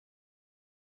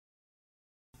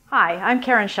Hi, I'm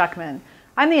Karen Schuckman.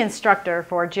 I'm the instructor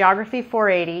for Geography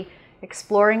 480,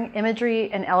 Exploring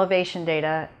Imagery and Elevation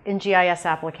Data in GIS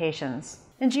Applications.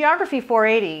 In Geography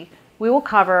 480, we will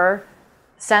cover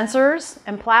sensors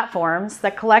and platforms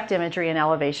that collect imagery and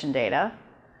elevation data.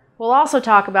 We'll also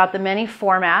talk about the many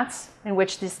formats in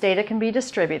which this data can be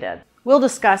distributed. We'll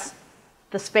discuss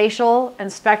the spatial and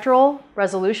spectral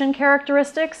resolution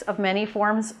characteristics of many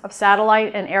forms of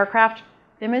satellite and aircraft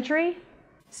imagery.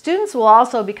 Students will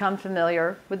also become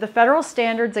familiar with the federal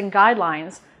standards and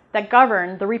guidelines that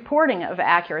govern the reporting of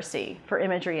accuracy for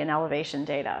imagery and elevation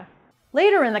data.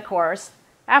 Later in the course,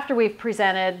 after we've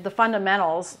presented the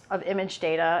fundamentals of image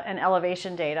data and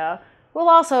elevation data, we'll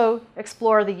also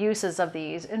explore the uses of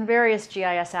these in various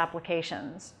GIS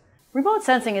applications. Remote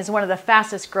sensing is one of the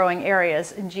fastest growing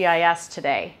areas in GIS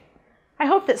today. I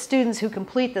hope that students who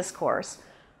complete this course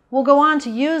will go on to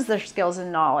use their skills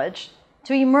and knowledge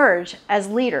to emerge as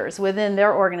leaders within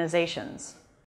their organizations.